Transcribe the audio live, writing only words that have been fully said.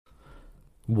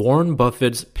Warren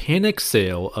Buffett's panic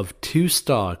sale of two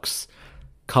stocks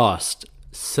cost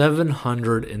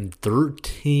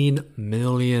 $713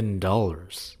 million.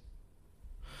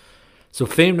 So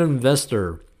famed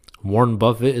investor Warren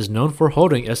Buffett is known for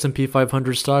holding S&P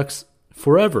 500 stocks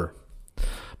forever.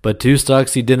 But two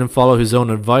stocks he didn't follow his own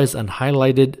advice and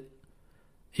highlighted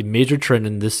a major trend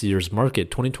in this year's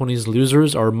market. 2020's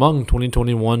losers are among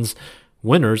 2021's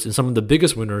winners and some of the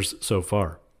biggest winners so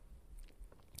far.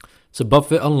 So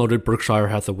Buffett unloaded Berkshire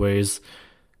Hathaway's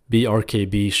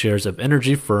BRKB shares of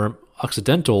energy firm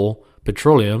Occidental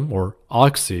Petroleum, or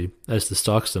Oxy as the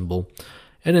stock symbol,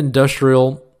 and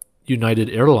industrial United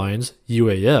Airlines,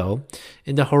 UAL,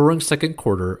 in the horrendous second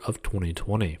quarter of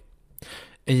 2020.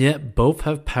 And yet both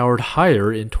have powered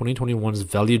higher in 2021's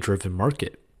value-driven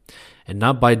market, and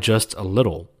not by just a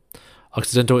little.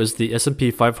 Occidental is the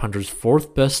S&P 500's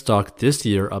fourth best stock this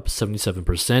year, up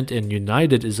 77%, and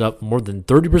United is up more than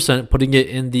 30%, putting it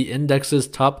in the index's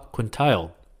top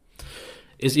quintile.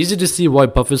 It's easy to see why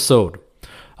Buffett sold.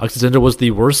 Occidental was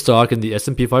the worst stock in the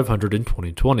S&P 500 in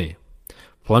 2020.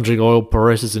 Plunging oil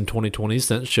prices in 2020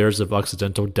 sent shares of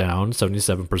Occidental down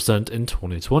 77% in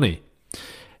 2020.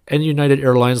 And United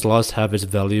Airlines lost half its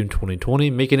value in 2020,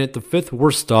 making it the fifth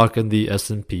worst stock in the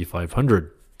S&P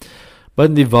 500. But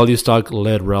in the value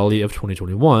stock-led rally of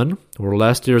 2021, where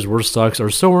last year's worst stocks are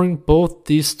soaring, both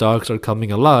these stocks are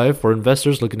coming alive for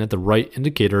investors looking at the right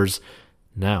indicators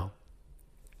now.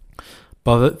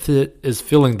 Buffett is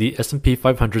feeling the S&P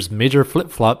 500's major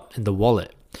flip-flop in the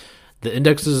wallet. The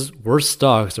index's worst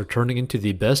stocks are turning into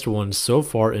the best ones so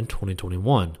far in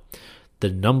 2021. The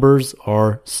numbers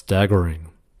are staggering.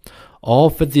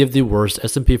 All 50 of the worst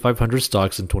S&P 500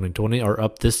 stocks in 2020 are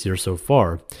up this year so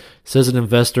far, says an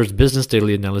investor's business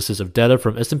daily analysis of data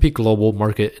from S&P Global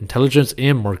Market Intelligence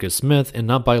and MarketSmith, and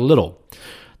not by little.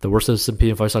 The worst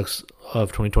S&P 500 stocks of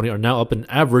 2020 are now up an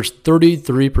average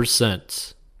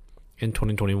 33% in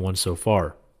 2021 so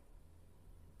far.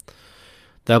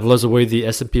 That blows away the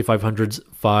S&P 500's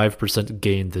 5%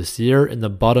 gain this year, and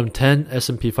the bottom 10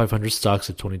 S&P 500 stocks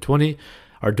of 2020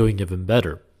 are doing even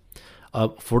better,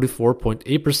 up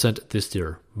 44.8% this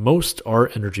year. Most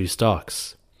are energy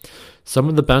stocks. Some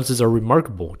of the bounces are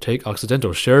remarkable. Take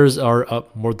Occidental. Shares are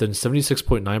up more than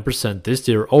 76.9% this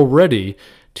year already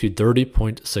to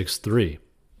 30.63.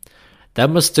 That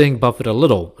must sting Buffett a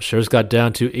little. Shares got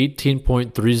down to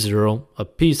 18.30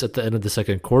 apiece at the end of the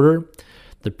second quarter,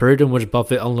 the period in which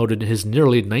Buffett unloaded his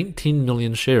nearly 19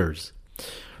 million shares.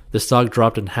 The stock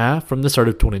dropped in half from the start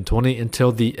of 2020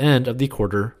 until the end of the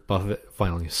quarter Buffett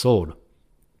finally sold.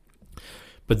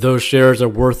 But those shares are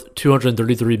worth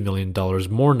 $233 million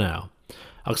more now.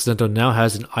 Occidental now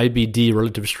has an IBD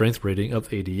relative strength rating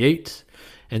of 88,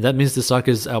 and that means the stock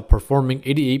is outperforming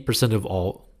 88% of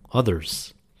all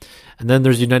others. And then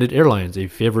there's United Airlines, a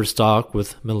favored stock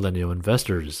with millennial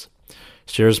investors.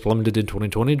 Shares plummeted in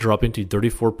 2020, dropping to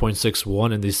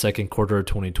 34.61 in the second quarter of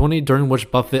 2020, during which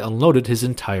Buffett unloaded his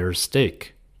entire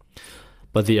stake.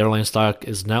 But the airline stock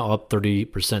is now up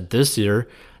 30% this year.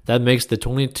 That makes the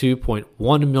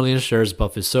 22.1 million shares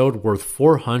Buffett sold worth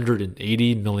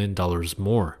 $480 million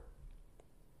more.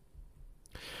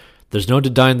 There's no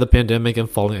denying the pandemic and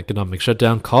falling economic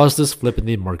shutdown caused this flip in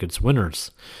the market's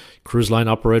winners. Cruise line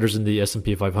operators in the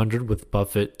S&P 500, with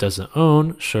Buffett doesn't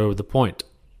own, show the point.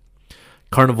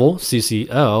 Carnival,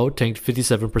 CCL, tanked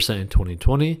 57% in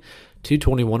 2020 to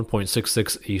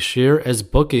 21.66 a share as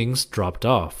bookings dropped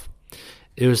off.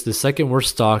 It was the second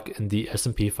worst stock in the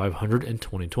S&P 500 in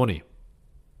 2020.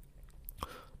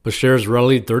 But shares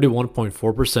rallied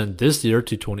 31.4% this year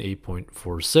to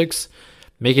 28.46,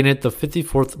 making it the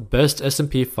 54th best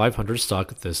S&P 500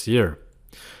 stock this year.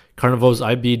 Carnival's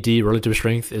IBD relative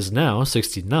strength is now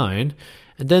 69,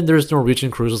 and then there's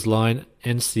Norwegian Cruise Line,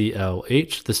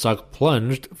 NCLH. The stock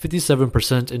plunged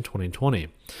 57% in 2020,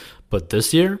 but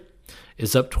this year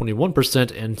is up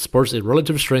 21% and sports a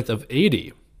relative strength of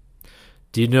 80.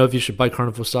 Do you know if you should buy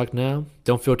Carnival stock now?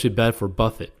 Don't feel too bad for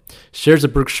Buffett. Shares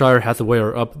of Berkshire Hathaway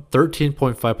are up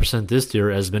 13.5% this year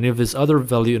as many of his other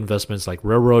value investments like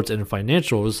railroads and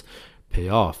financials pay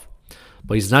off.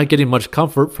 But he's not getting much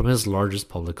comfort from his largest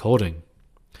public holding.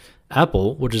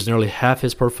 Apple, which is nearly half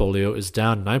his portfolio, is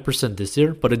down 9% this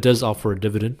year, but it does offer a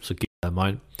dividend, so keep that in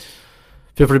mind.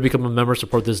 Feel free to become a member,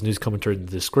 support this news commentary in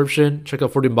the description. Check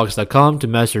out 14box.com to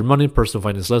master your money, personal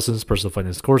finance lessons, personal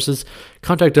finance courses.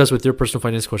 Contact us with your personal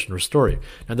finance question or story.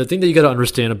 Now, the thing that you got to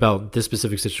understand about this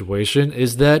specific situation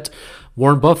is that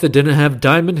Warren Buffett didn't have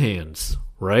diamond hands,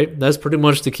 right? That's pretty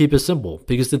much to keep it simple.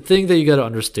 Because the thing that you got to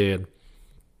understand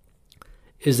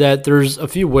is that there's a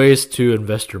few ways to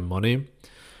invest your money.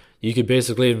 You could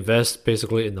basically invest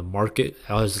in the market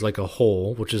as like a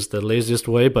whole, which is the laziest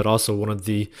way, but also one of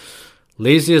the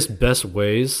laziest best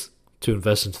ways to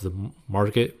invest into the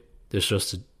market is just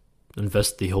to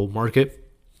invest the whole market.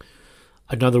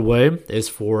 Another way is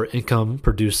for income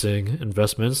producing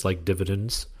investments like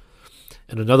dividends.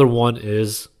 And another one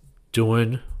is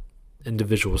doing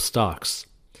individual stocks.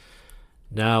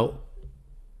 Now,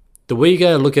 the way you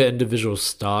gotta look at individual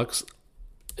stocks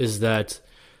is that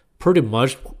pretty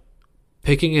much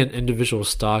picking an individual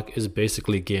stock is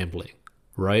basically gambling,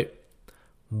 right?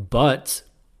 But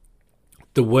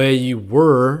the way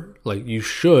you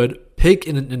should pick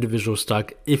in an individual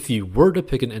stock, if you were to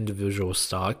pick an individual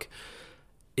stock,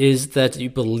 is that you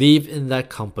believe in that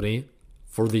company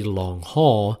for the long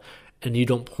haul and you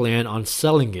don't plan on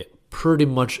selling it pretty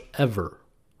much ever,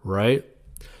 right?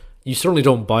 You certainly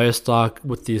don't buy a stock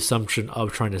with the assumption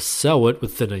of trying to sell it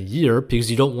within a year because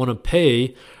you don't want to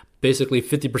pay basically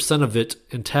 50% of it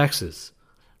in taxes,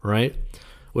 right?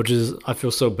 Which is, I feel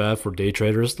so bad for day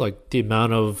traders. Like the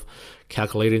amount of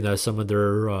calculating that some of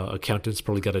their accountants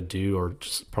probably got to do are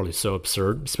just probably so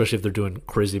absurd, especially if they're doing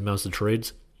crazy amounts of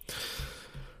trades.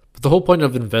 But the whole point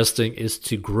of investing is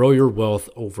to grow your wealth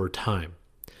over time.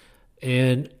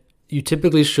 And you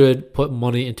typically should put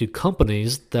money into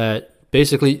companies that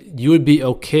basically you would be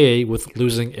okay with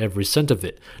losing every cent of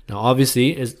it. Now,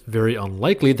 obviously, it's very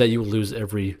unlikely that you lose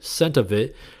every cent of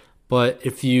it. But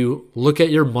if you look at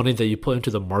your money that you put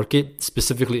into the market,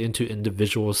 specifically into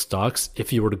individual stocks,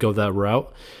 if you were to go that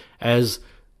route, as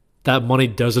that money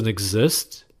doesn't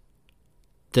exist,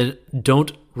 then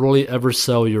don't really ever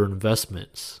sell your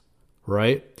investments,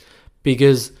 right?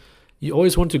 Because you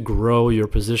always want to grow your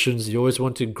positions. You always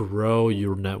want to grow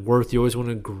your net worth. You always want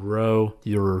to grow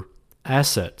your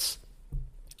assets.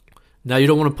 Now, you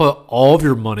don't want to put all of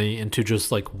your money into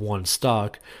just like one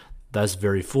stock. That's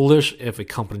very foolish. If a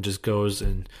company just goes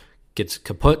and gets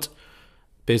kaput,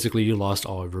 basically you lost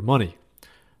all of your money.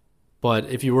 But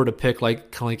if you were to pick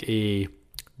like kind of like a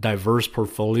diverse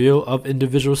portfolio of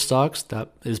individual stocks,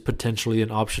 that is potentially an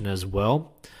option as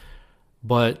well.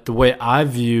 But the way I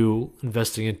view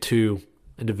investing into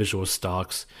individual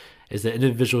stocks is that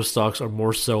individual stocks are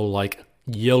more so like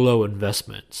YOLO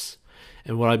investments.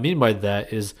 And what I mean by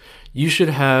that is you should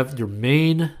have your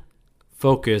main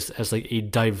focus as like a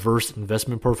diverse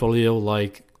investment portfolio,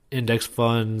 like index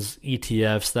funds,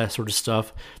 ETFs, that sort of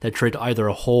stuff that trade either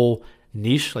a whole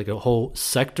niche, like a whole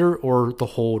sector, or the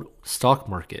whole stock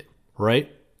market,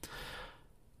 right?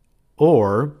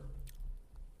 Or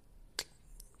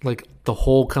like the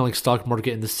whole kind of like stock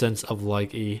market in the sense of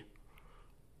like a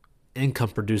income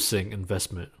producing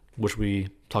investment, which we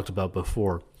talked about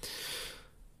before.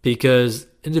 Because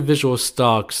individual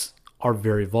stocks are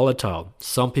very volatile.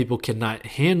 Some people cannot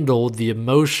handle the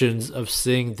emotions of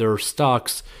seeing their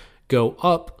stocks go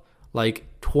up like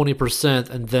 20%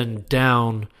 and then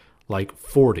down like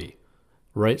 40,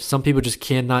 right? Some people just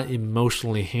cannot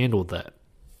emotionally handle that.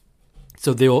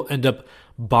 So they will end up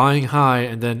buying high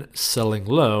and then selling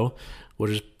low, which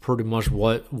is pretty much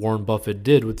what Warren Buffett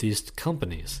did with these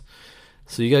companies.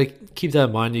 So you got to keep that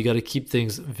in mind. You got to keep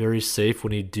things very safe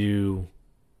when you do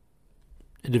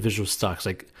individual stocks.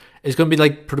 Like it's going to be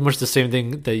like pretty much the same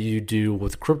thing that you do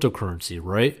with cryptocurrency,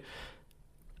 right?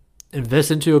 Invest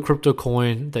into a crypto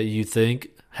coin that you think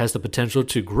has the potential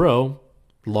to grow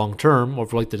long term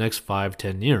over like the next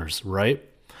 5-10 years, right?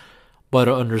 But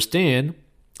understand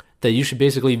that you should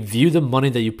basically view the money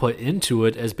that you put into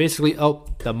it as basically, oh,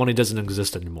 that money doesn't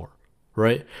exist anymore,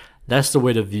 right? That's the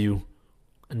way to view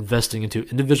investing into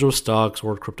individual stocks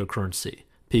or cryptocurrency,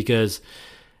 because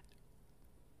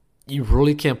you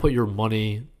really can't put your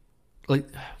money, like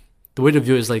the way to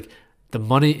view it is like the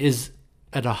money is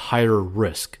at a higher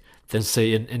risk than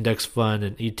say an index fund,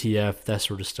 an ETF, that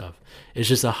sort of stuff. It's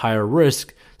just a higher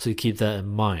risk, so you keep that in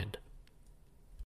mind.